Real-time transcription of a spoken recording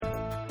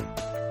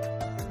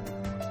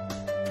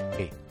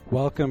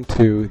Welcome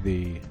to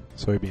the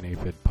Soybean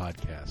Aphid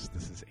podcast.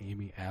 This is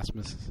Amy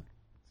Asmus.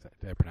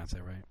 Did I pronounce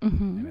that right?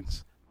 Mm-hmm. And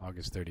it's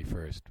August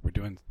 31st. We're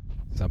doing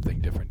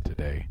something different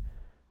today.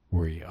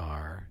 We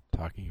are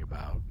talking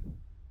about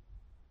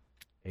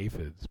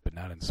aphids, but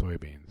not in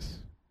soybeans,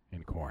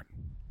 in corn.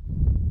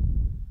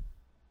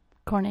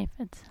 Corn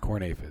aphids.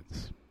 Corn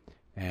aphids.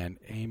 And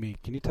Amy,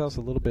 can you tell us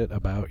a little bit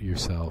about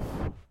yourself,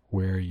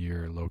 where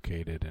you're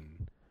located,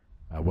 and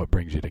what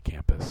brings you to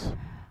campus?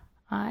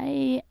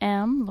 I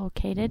am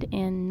located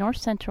in north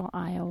central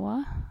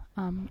Iowa,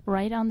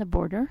 right on the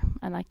border.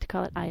 I like to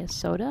call it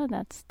Iosota.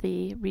 That's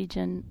the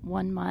region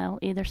 1 mile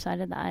either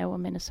side of the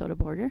Iowa-Minnesota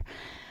border.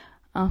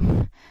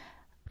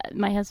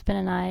 My husband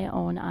and I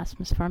own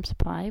Asmus Farm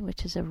Supply,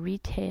 which is a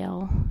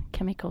retail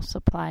chemical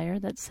supplier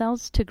that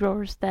sells to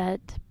growers that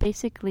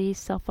basically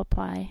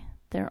self-apply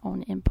their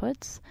own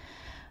inputs.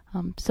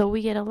 So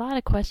we get a lot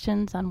of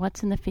questions on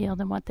what's in the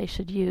field and what they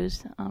should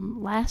use.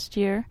 Last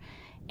year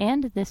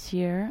and this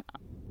year,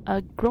 a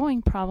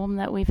growing problem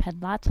that we've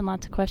had lots and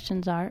lots of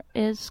questions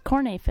is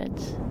corn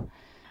aphids.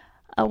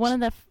 One of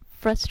the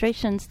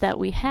frustrations that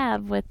we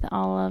have with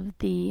all of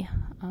the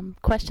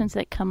questions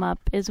that come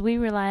up is we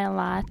rely a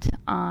lot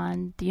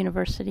on the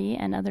university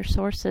and other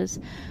sources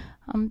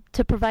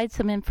to provide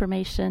some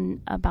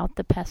information about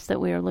the pests that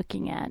we are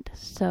looking at.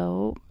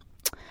 So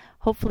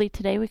hopefully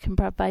today we can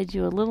provide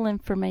you a little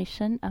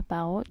information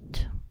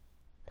about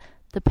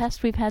the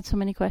pest we've had so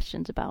many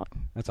questions about.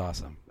 That's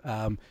awesome.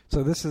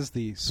 So this is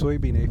the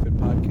Soybean Aphid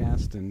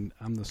podcast, and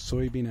I'm the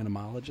soybean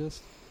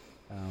entomologist.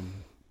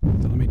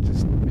 So let me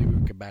maybe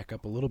we could back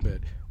up a little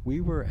bit. We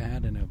were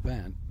at an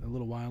event a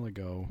little while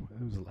ago.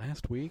 It was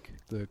last week,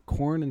 the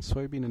Corn and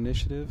Soybean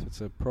Initiative. It's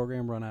a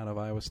program run out of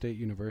Iowa State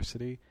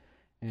University,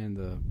 and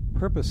the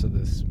purpose of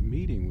this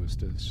meeting was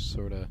to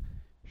sort of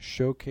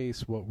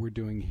showcase what we're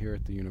doing here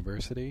at the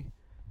university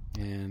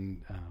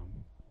and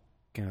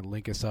kind of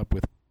link us up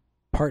with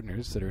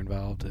partners that are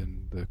involved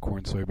in the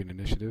Corn Soybean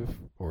Initiative,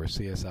 or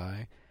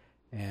CSI.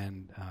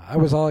 And I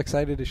was all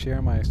excited to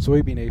share my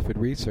soybean aphid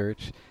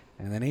research,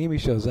 and then Amy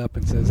shows up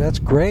and says, "That's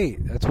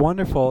great, that's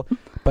wonderful,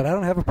 but I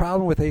don't have a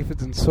problem with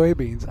aphids in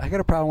soybeans. I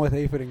got a problem with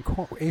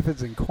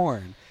aphids in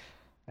corn."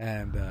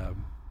 And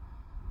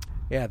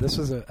this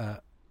was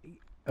a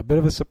bit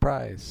of a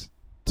surprise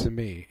to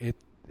me.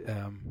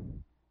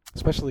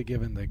 Especially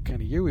given the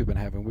kind of year we've been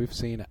having. We've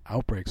seen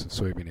outbreaks of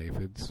soybean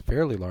aphids,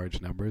 fairly large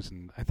numbers,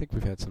 and I think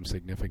we've had some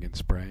significant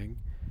spraying.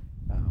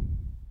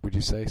 Would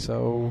you say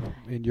so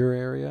in your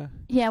area?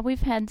 Yeah,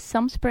 we've had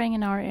some spraying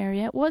in our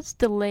area. It was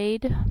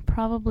delayed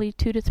probably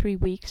 2 to 3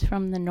 weeks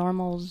from the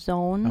normal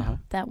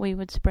zone that we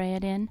would spray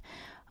it in.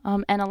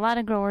 And a lot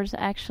of growers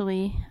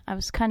actually, I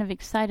was kind of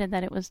excited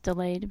that it was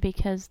delayed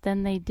because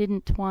then they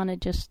didn't want to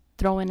just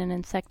throw in an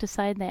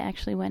insecticide. They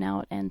actually went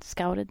out and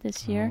scouted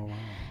this year. Oh, wow.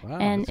 Wow,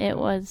 and it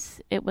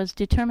was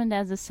determined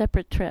as a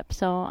separate trip.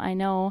 So I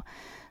know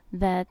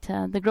that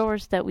the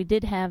growers that we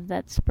did have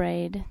that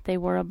sprayed, they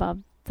were above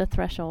the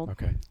threshold.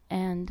 Okay.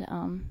 And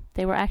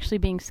they were actually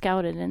being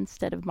scouted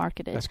instead of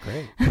marketed. That's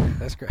great.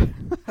 That's great.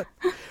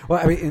 Well,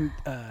 I mean,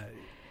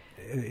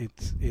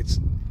 it's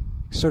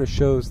sort of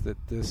shows that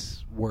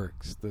this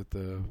works, that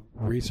the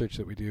research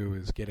that we do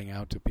is getting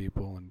out to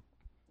people and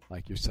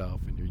like yourself,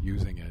 and you're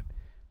using it.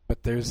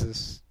 But there's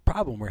this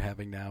problem we're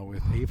having now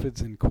with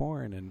aphids in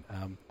corn, and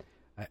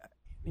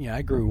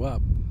I grew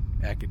up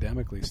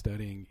academically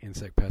studying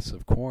insect pests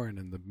of corn,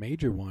 and the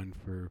major one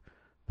for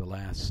the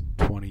last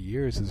 20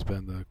 years has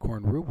been the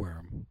corn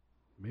rootworm,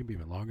 maybe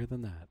even longer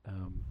than that.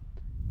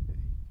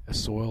 A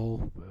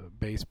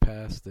soil-based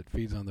pest that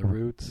feeds on the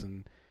roots,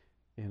 and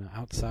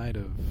outside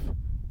of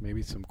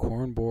maybe some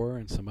corn borer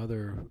and some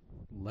other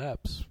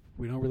leps,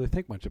 we don't really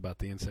think much about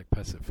the insect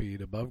pests that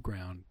feed above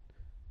ground.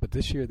 But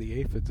this year, the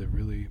aphids have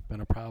really been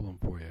a problem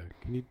for you.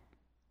 Can you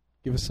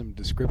give us some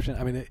description?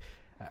 I mean,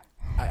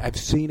 I've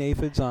seen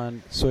aphids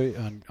on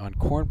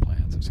corn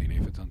plants. I've seen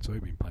aphids on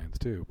soybean plants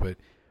too. But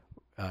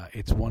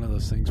it's one of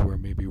those things where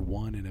maybe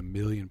 1 in a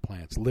million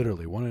plants,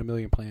 literally 1 in a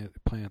million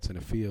plants in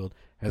a field,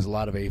 has a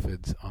lot of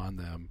aphids on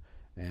them,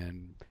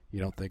 and you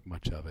don't think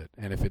much of it.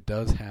 And if it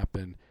does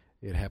happen,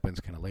 it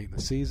happens kind of late in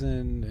the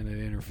season, and it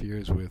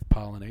interferes with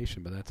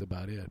pollination, but that's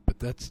about it. But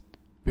that's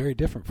very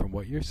different from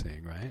what you're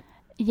seeing, right?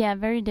 Yeah,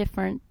 very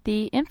different.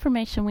 The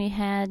information we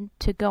had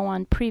to go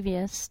on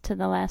previous to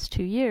the last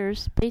 2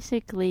 years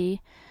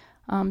basically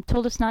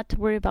told us not to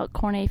worry about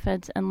corn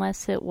aphids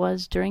unless it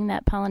was during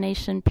that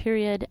pollination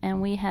period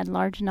and we had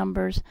large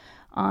numbers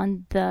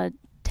on the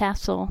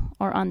tassel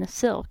or on the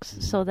silks,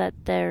 so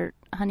that their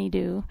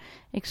honeydew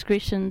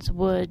excretions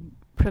would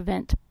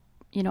prevent,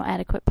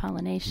 adequate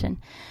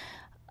pollination.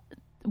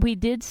 We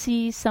did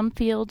see some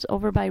fields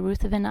over by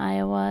Ruthven,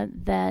 Iowa,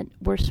 that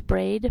were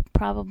sprayed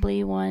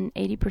probably when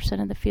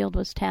 80% of the field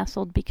was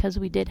tasseled because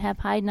we did have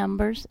high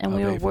numbers and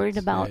we were worried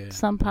about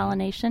some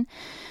pollination.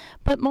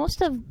 But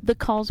most of the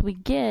calls we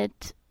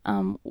get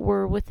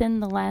were within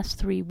the last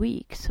 3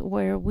 weeks,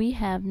 where we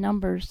have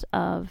numbers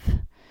of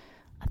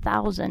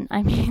 1,000.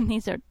 I mean,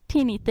 these are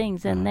teeny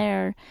things, and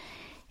they're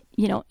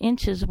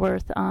inches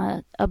worth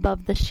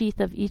above the sheath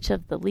of each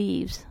of the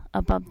leaves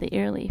above the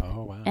ear leaf.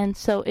 Oh, wow. And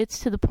so it's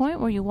to the point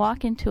where you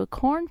walk into a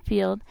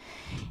cornfield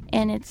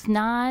and it's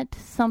not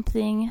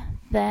something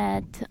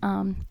that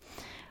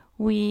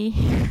we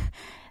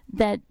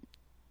that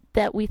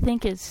we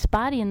think is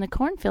spotty in the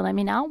cornfield. I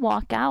mean, I'll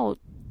walk out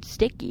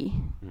sticky,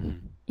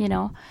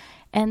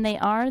 and they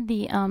are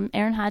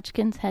Aaron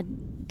Hodgkins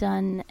had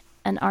done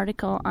an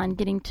article on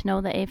getting to know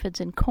the aphids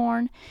in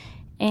corn,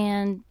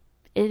 and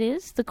it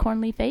is the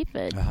cornleaf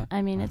aphid.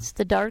 I mean, it's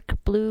the dark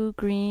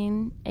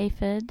blue-green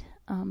aphid.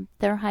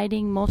 They're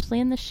hiding mostly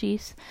in the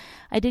sheaths.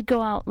 I did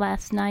go out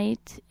last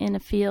night in a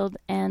field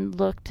and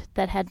looked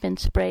that had been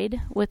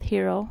sprayed with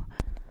Hero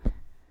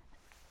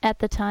at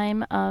the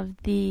time of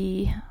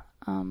the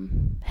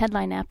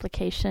headline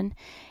application.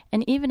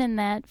 And even in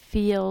that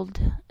field,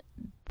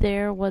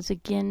 there was,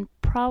 again,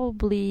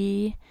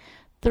 probably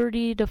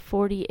 30 to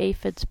 40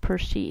 aphids per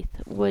sheath,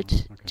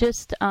 which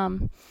just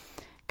kind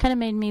of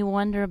made me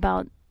wonder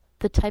about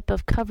the type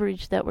of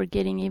coverage that we're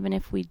getting, even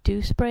if we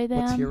do spray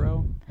them. What's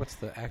Hero? What's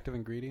the active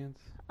ingredients?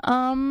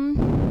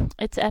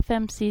 It's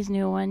FMC's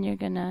new one. You're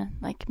gonna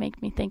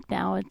make me think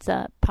now. It's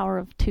a power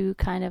of 2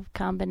 kind of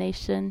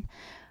combination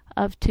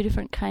of 2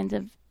 different kinds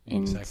of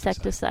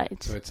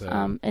insecticides.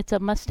 So it's a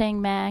Mustang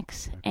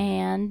Max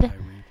and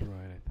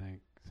pyrethroid, I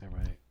think. Is that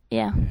right?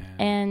 Yeah,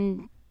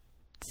 and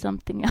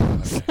something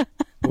else. Okay.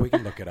 Well, we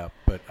can look it up,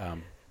 but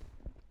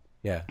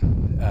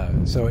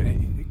so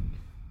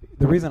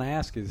the reason I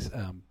ask is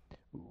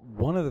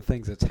one of the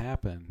things that's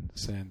happened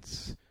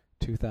since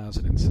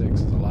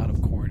 2006 is a lot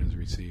of corn has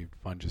received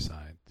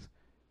fungicides,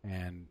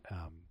 and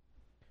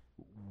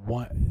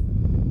let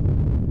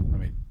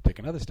me take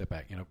another step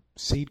back.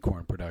 Seed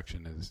corn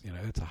production is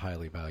it's a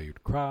highly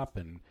valued crop,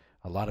 and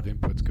a lot of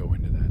inputs go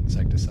into that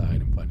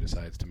insecticide and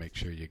fungicides to make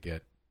sure you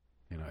get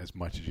as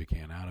much as you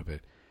can out of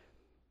it.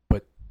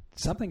 But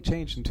something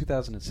changed in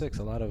 2006.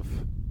 A lot of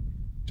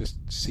just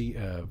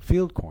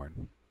field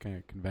corn, kind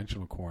of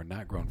conventional corn,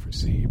 not grown for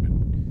seed, but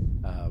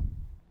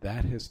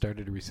that has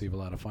started to receive a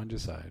lot of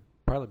fungicide,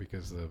 partly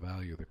because the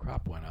value of the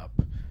crop went up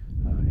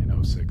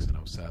in 06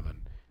 and 07.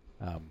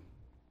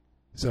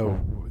 So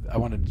I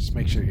want to just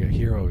make sure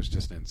Hero is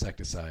just an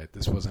insecticide.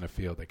 This wasn't a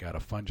field that got a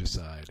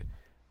fungicide,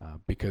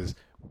 because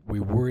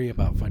we worry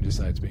about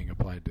fungicides being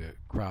applied to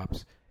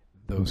crops.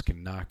 Those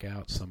can knock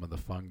out some of the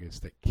fungus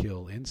that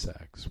kill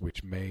insects,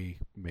 which may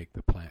make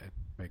the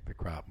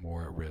crop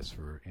more at risk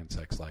for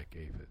insects like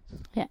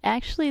aphids. Yeah,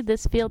 actually,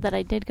 this field that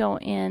I did go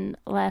in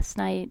last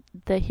night,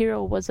 the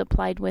Hero was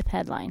applied with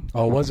Headline.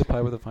 Oh, it was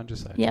applied with a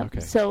fungicide. Yeah. Okay.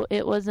 So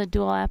it was a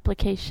dual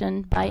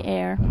application by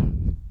air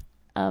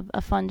of a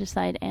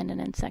fungicide and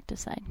an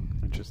insecticide.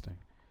 Interesting.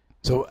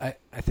 So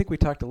I think we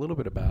talked a little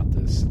bit about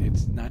this.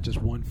 It's not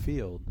just one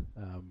field.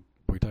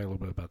 We talked a little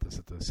bit about this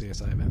at the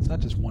CSI event. It's not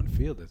just one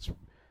field that's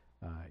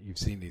you've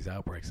seen these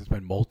outbreaks. It's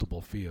been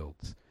multiple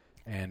fields,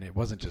 and it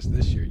wasn't just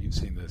this year. You've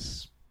seen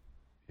this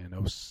in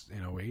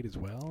 08 as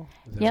well.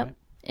 Is that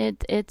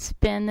right? It's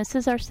been. This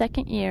is our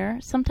second year.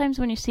 Sometimes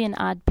when you see an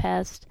odd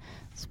pest,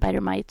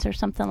 spider mites or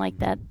something like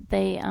that,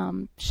 they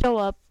show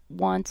up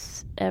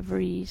once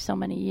every so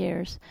many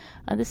years.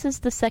 This is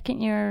the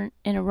second year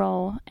in a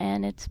row,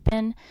 and it's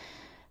been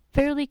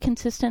fairly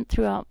consistent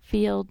throughout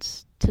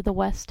fields to the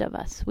west of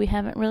us. We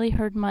haven't really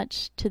heard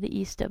much to the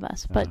east of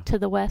us, but to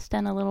the west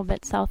and a little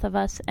bit south of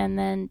us, and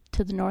then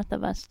to the north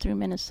of us through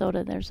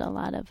Minnesota, there's a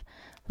lot of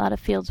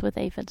fields with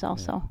aphids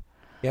also.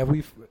 Yeah,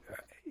 we've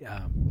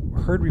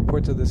heard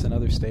reports of this in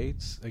other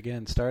states.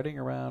 Again, starting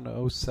around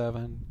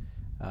 07,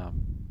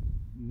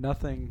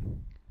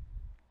 nothing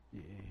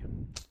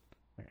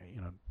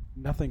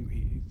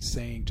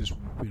saying just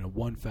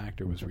one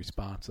factor was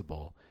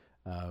responsible.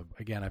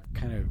 Again, I've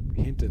kind of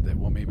hinted that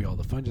maybe all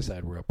the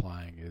fungicide we're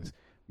applying is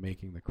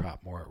making the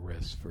crop more at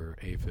risk for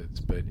aphids,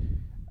 but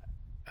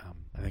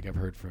I think I've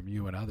heard from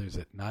you and others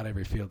that not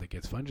every field that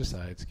gets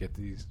fungicides get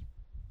these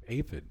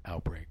aphid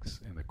outbreaks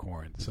in the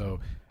corn. So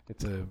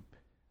it's a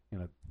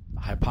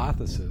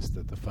hypothesis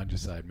that the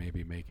fungicide may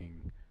be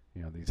making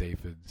these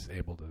aphids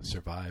able to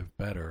survive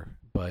better,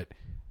 but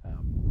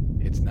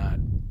it's not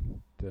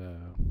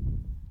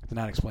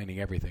explaining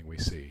everything we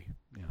see.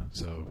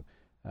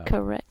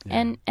 Correct.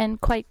 Yeah. And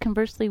quite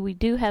conversely, we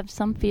do have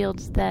some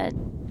fields that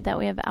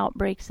we have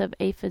outbreaks of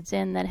aphids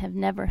in that have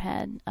never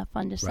had a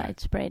fungicide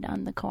sprayed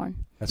on the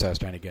corn. That's what I was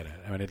trying to get at.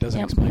 I mean, it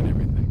doesn't explain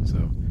everything.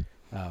 So,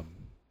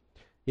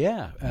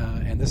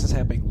 and this is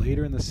happening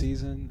later in the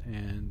season.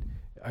 And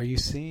are you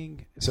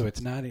seeing? So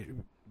it's not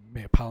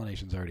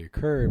pollination's already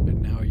occurred, but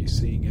now are you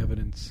seeing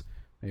evidence?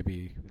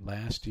 Maybe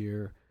last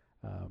year.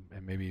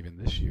 And maybe even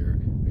this year,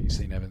 are you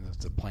seeing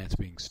evidence of plants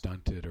being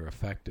stunted or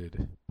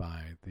affected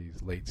by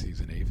these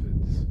late-season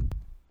aphids?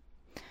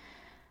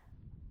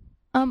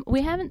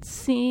 We haven't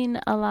seen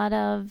a lot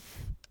of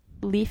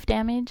leaf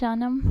damage on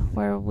them,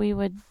 where we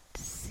would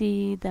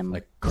see them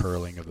like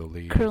curling of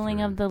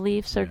the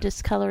leaves, or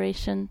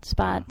discoloration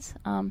spots.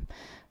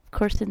 Of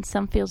course, in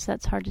some fields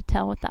that's hard to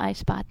tell with the eye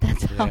spot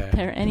that's out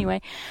there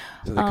anyway.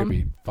 So there could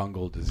be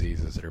fungal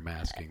diseases that are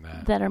masking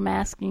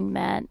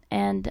that.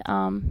 And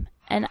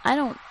I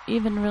don't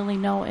even really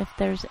know if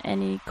there's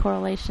any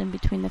correlation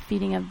between the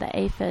feeding of the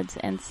aphids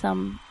and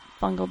some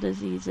fungal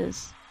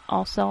diseases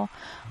also.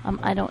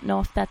 I don't know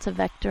if that's a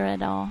vector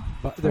at all.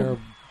 But there are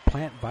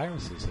plant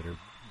viruses that are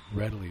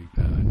readily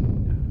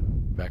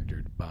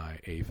vectored by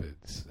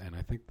aphids. And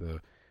I think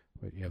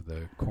you have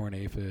the corn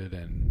aphid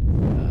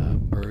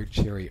and bird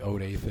cherry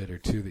oat aphid are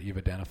two that you've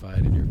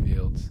identified in your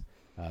fields.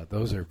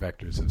 Those are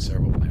vectors of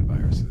several plant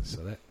viruses,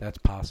 so that's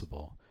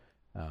possible.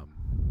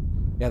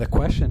 The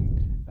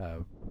question,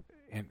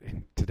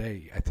 and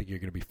today I think you're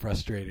going to be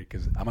frustrated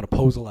because I'm going to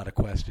pose a lot of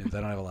questions.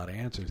 I don't have a lot of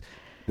answers.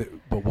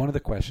 But one of the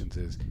questions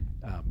is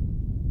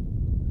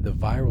the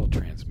viral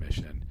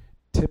transmission.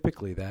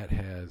 Typically that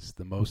has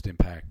the most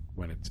impact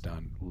when it's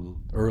done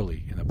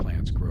early in the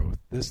plant's growth.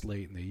 This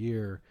late in the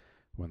year,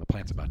 when the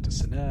plant's about to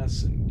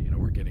senesce and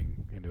we're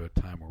getting into a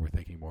time where we're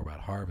thinking more about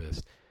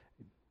harvest,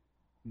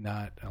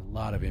 not a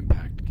lot of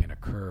impact can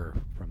occur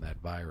from that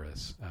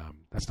virus.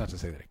 That's not to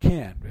say that it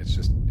can't. It's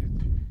just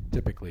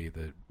typically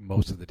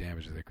most of the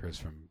damage that occurs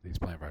from these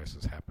plant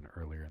viruses happen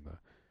earlier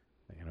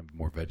in the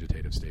more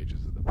vegetative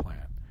stages of the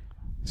plant.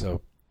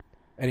 So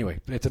anyway,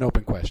 it's an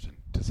open question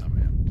to some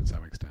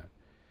extent.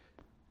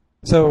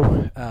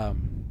 So,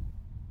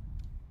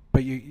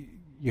 but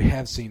you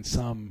have seen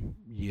some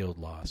yield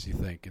loss, you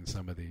think, in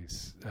some of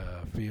these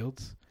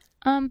fields?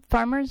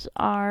 Farmers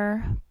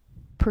are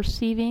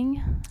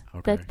perceiving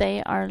that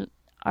they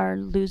are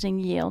losing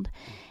yield.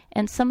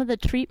 And some of the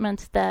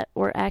treatments that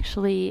were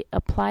actually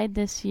applied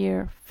this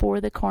year for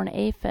the corn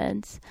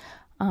aphids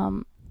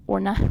were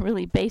not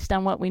really based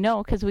on what we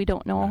know because we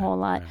don't know a whole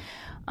lot.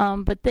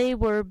 But they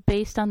were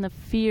based on the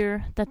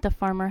fear that the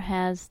farmer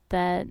has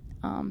that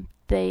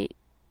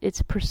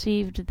it's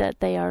perceived that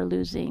they are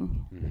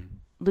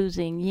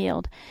losing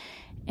yield.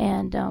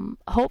 And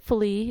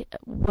hopefully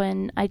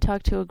when I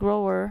talked to a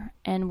grower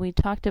and we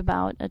talked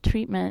about a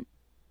treatment,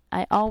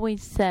 I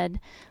always said,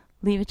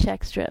 leave a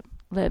check strip,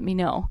 let me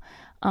know.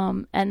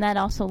 And that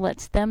also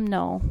lets them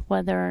know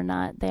whether or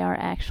not they are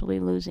actually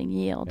losing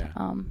yield.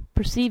 Yeah.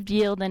 Perceived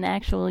yield and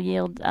actual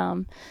yield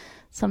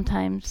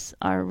sometimes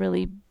are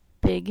really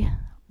big,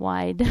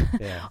 wide,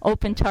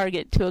 open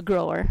target to a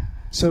grower.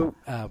 So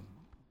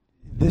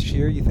this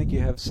year, you think you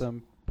have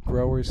some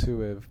growers who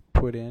have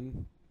put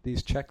in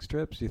these check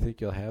strips? Do you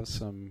think you'll have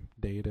some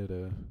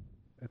data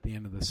at the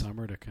end of the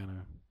summer to kind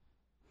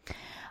of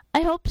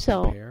I hope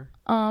so. compare?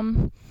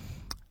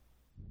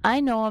 I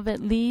know of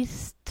at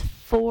least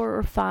 4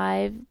 or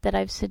 5 that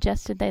I've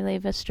suggested they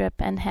leave a strip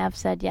and have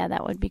said, yeah,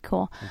 that would be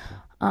cool.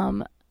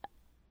 Okay.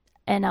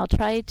 And I'll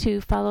try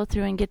to follow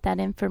through and get that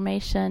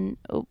information.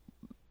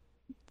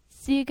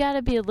 So you got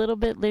to be a little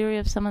bit leery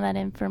of some of that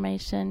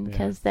information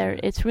because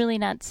it's really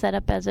not set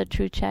up as a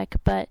true check,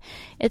 but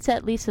it's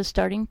at least a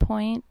starting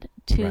point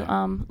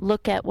to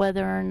look at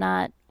whether or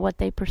not what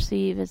they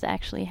perceive is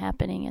actually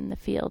happening in the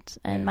fields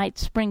and might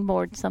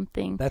springboard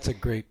something. That's a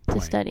great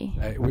point to study.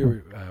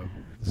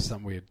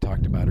 Something we had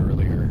talked about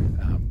earlier,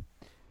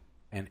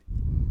 and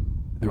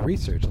the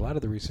research, a lot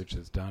of the research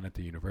that's done at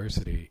the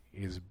university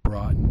is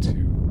brought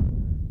to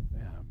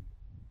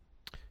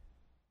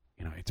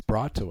it's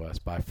brought to us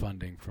by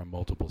funding from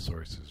multiple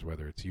sources,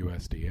 whether it's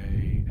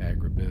USDA,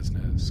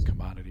 agribusiness,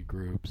 commodity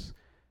groups,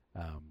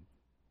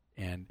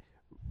 and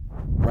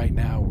right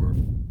now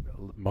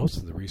most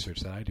of the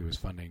research that I do is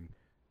funding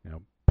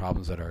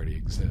problems that already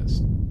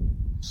exist.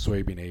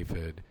 Soybean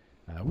aphid.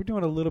 We're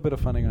doing a little bit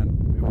of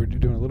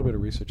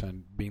research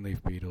on bean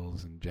leaf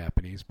beetles and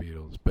Japanese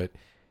beetles, but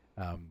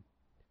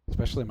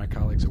especially my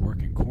colleagues that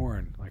work in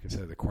corn, like I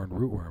said, the corn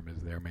rootworm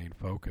is their main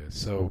focus.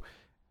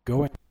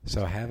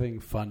 So having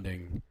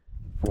funding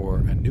for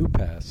a new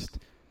pest,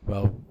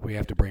 well, we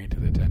have to bring it to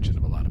the attention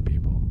of a lot of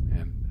people,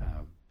 and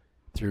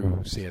through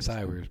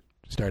CSI we're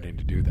starting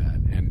to do that.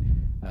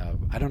 And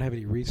I don't have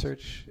any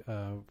research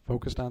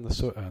focused on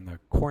the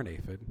corn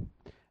aphid,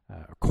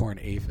 or corn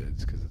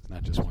aphids, because it's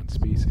not just one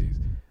species.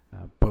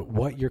 But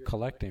what you're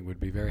collecting would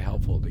be very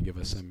helpful to give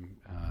us some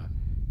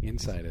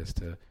insight as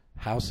to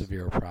how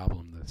severe a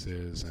problem this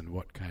is and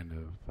what kind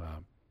of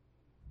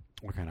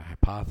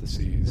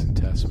hypotheses and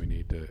tests we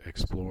need to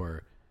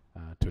explore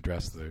to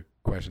address the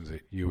questions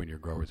that you and your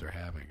growers are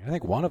having. I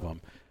think one of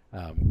them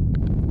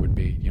would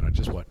be,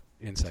 just what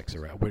insects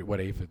are out, what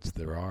aphids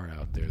there are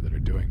out there that are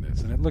doing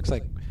this. And it looks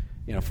like,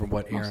 from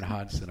what Aaron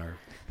Hodgson, our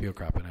field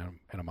crop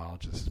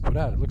entomologist, has put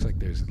out, it looks like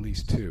there's at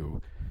least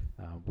 2.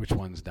 Which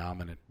one's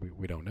dominant,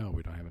 we don't know.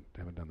 We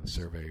haven't done the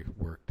survey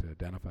work to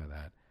identify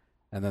that.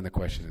 And then the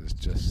question is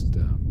just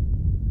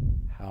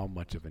how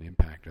much of an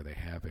impact are they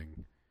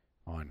having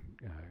on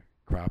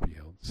crop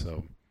yield?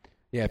 So,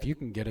 if you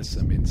can get us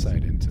some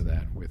insight into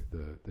that with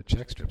the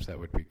check strips, that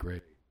would be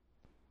great.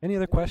 Any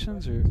other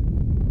questions? Or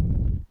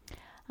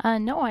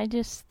no, I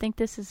just think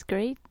this is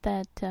great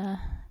that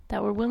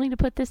we're willing to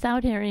put this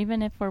out here,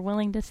 even if we're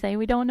willing to say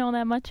we don't know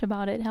that much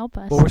about it. Help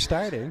us. Well, we're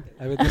starting.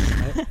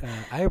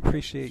 I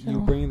appreciate you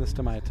bringing this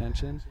to my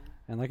attention,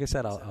 And like I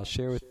said, I'll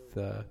share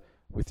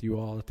with you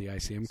all at the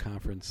ICM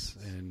conference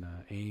in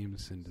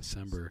Ames in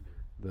December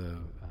the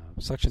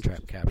suction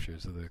trap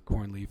captures of the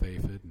corn leaf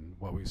aphid and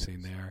what we've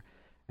seen there.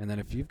 And then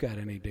if you've got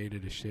any data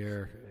to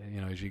share,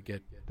 as you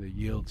get the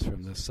yields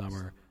from this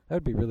summer, that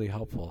would be really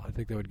helpful. I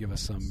think that would give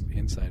us some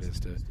insight as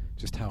to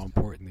just how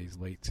important these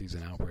late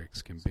season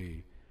outbreaks can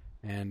be.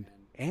 And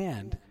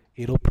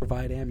it'll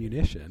provide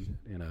ammunition,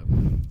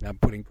 I'm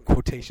putting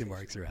quotation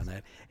marks around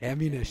that,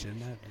 ammunition,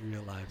 not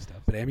real live stuff,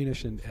 but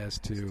ammunition as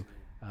to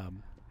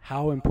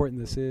how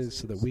important this is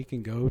so that we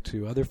can go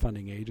to other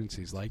funding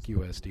agencies like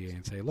USDA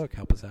and say, look,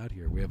 help us out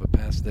here. We have a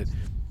pest that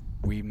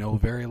we know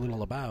very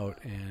little about,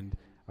 and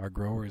our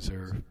growers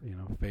are,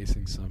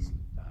 facing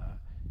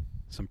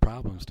some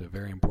problems to a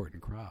very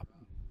important crop.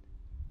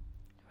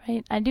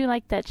 Right. I do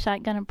like that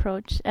shotgun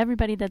approach.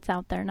 Everybody that's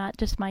out there, not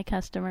just my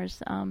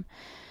customers,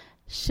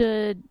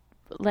 should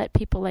let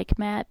people like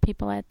Matt,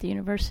 people at the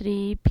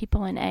university,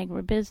 people in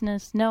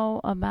agribusiness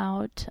know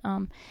about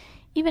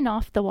even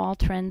off-the-wall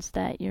trends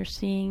that you're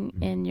seeing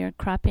in your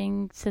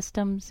cropping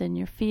systems, in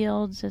your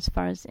fields, as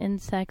far as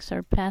insects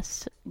or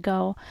pests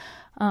go,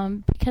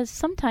 because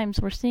sometimes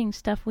we're seeing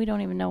stuff we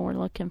don't even know we're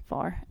looking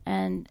for,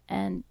 and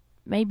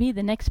maybe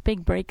the next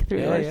big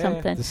breakthrough or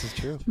something. This is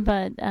true.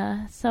 But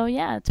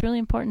it's really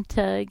important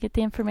to get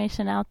the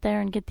information out there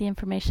and get the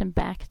information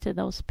back to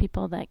those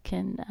people that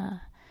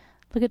can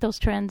look at those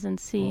trends and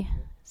see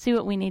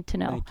what we need to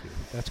know. Thank you.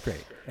 That's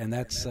great, and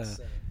that's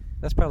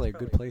probably a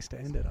good place to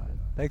end it on.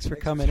 Thanks for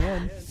coming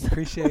in.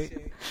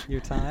 Appreciate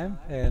your time,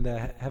 and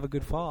have a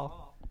good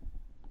fall.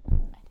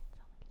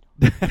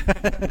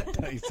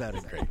 You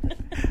sounded great.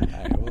 All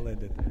right, we'll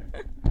end it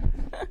there.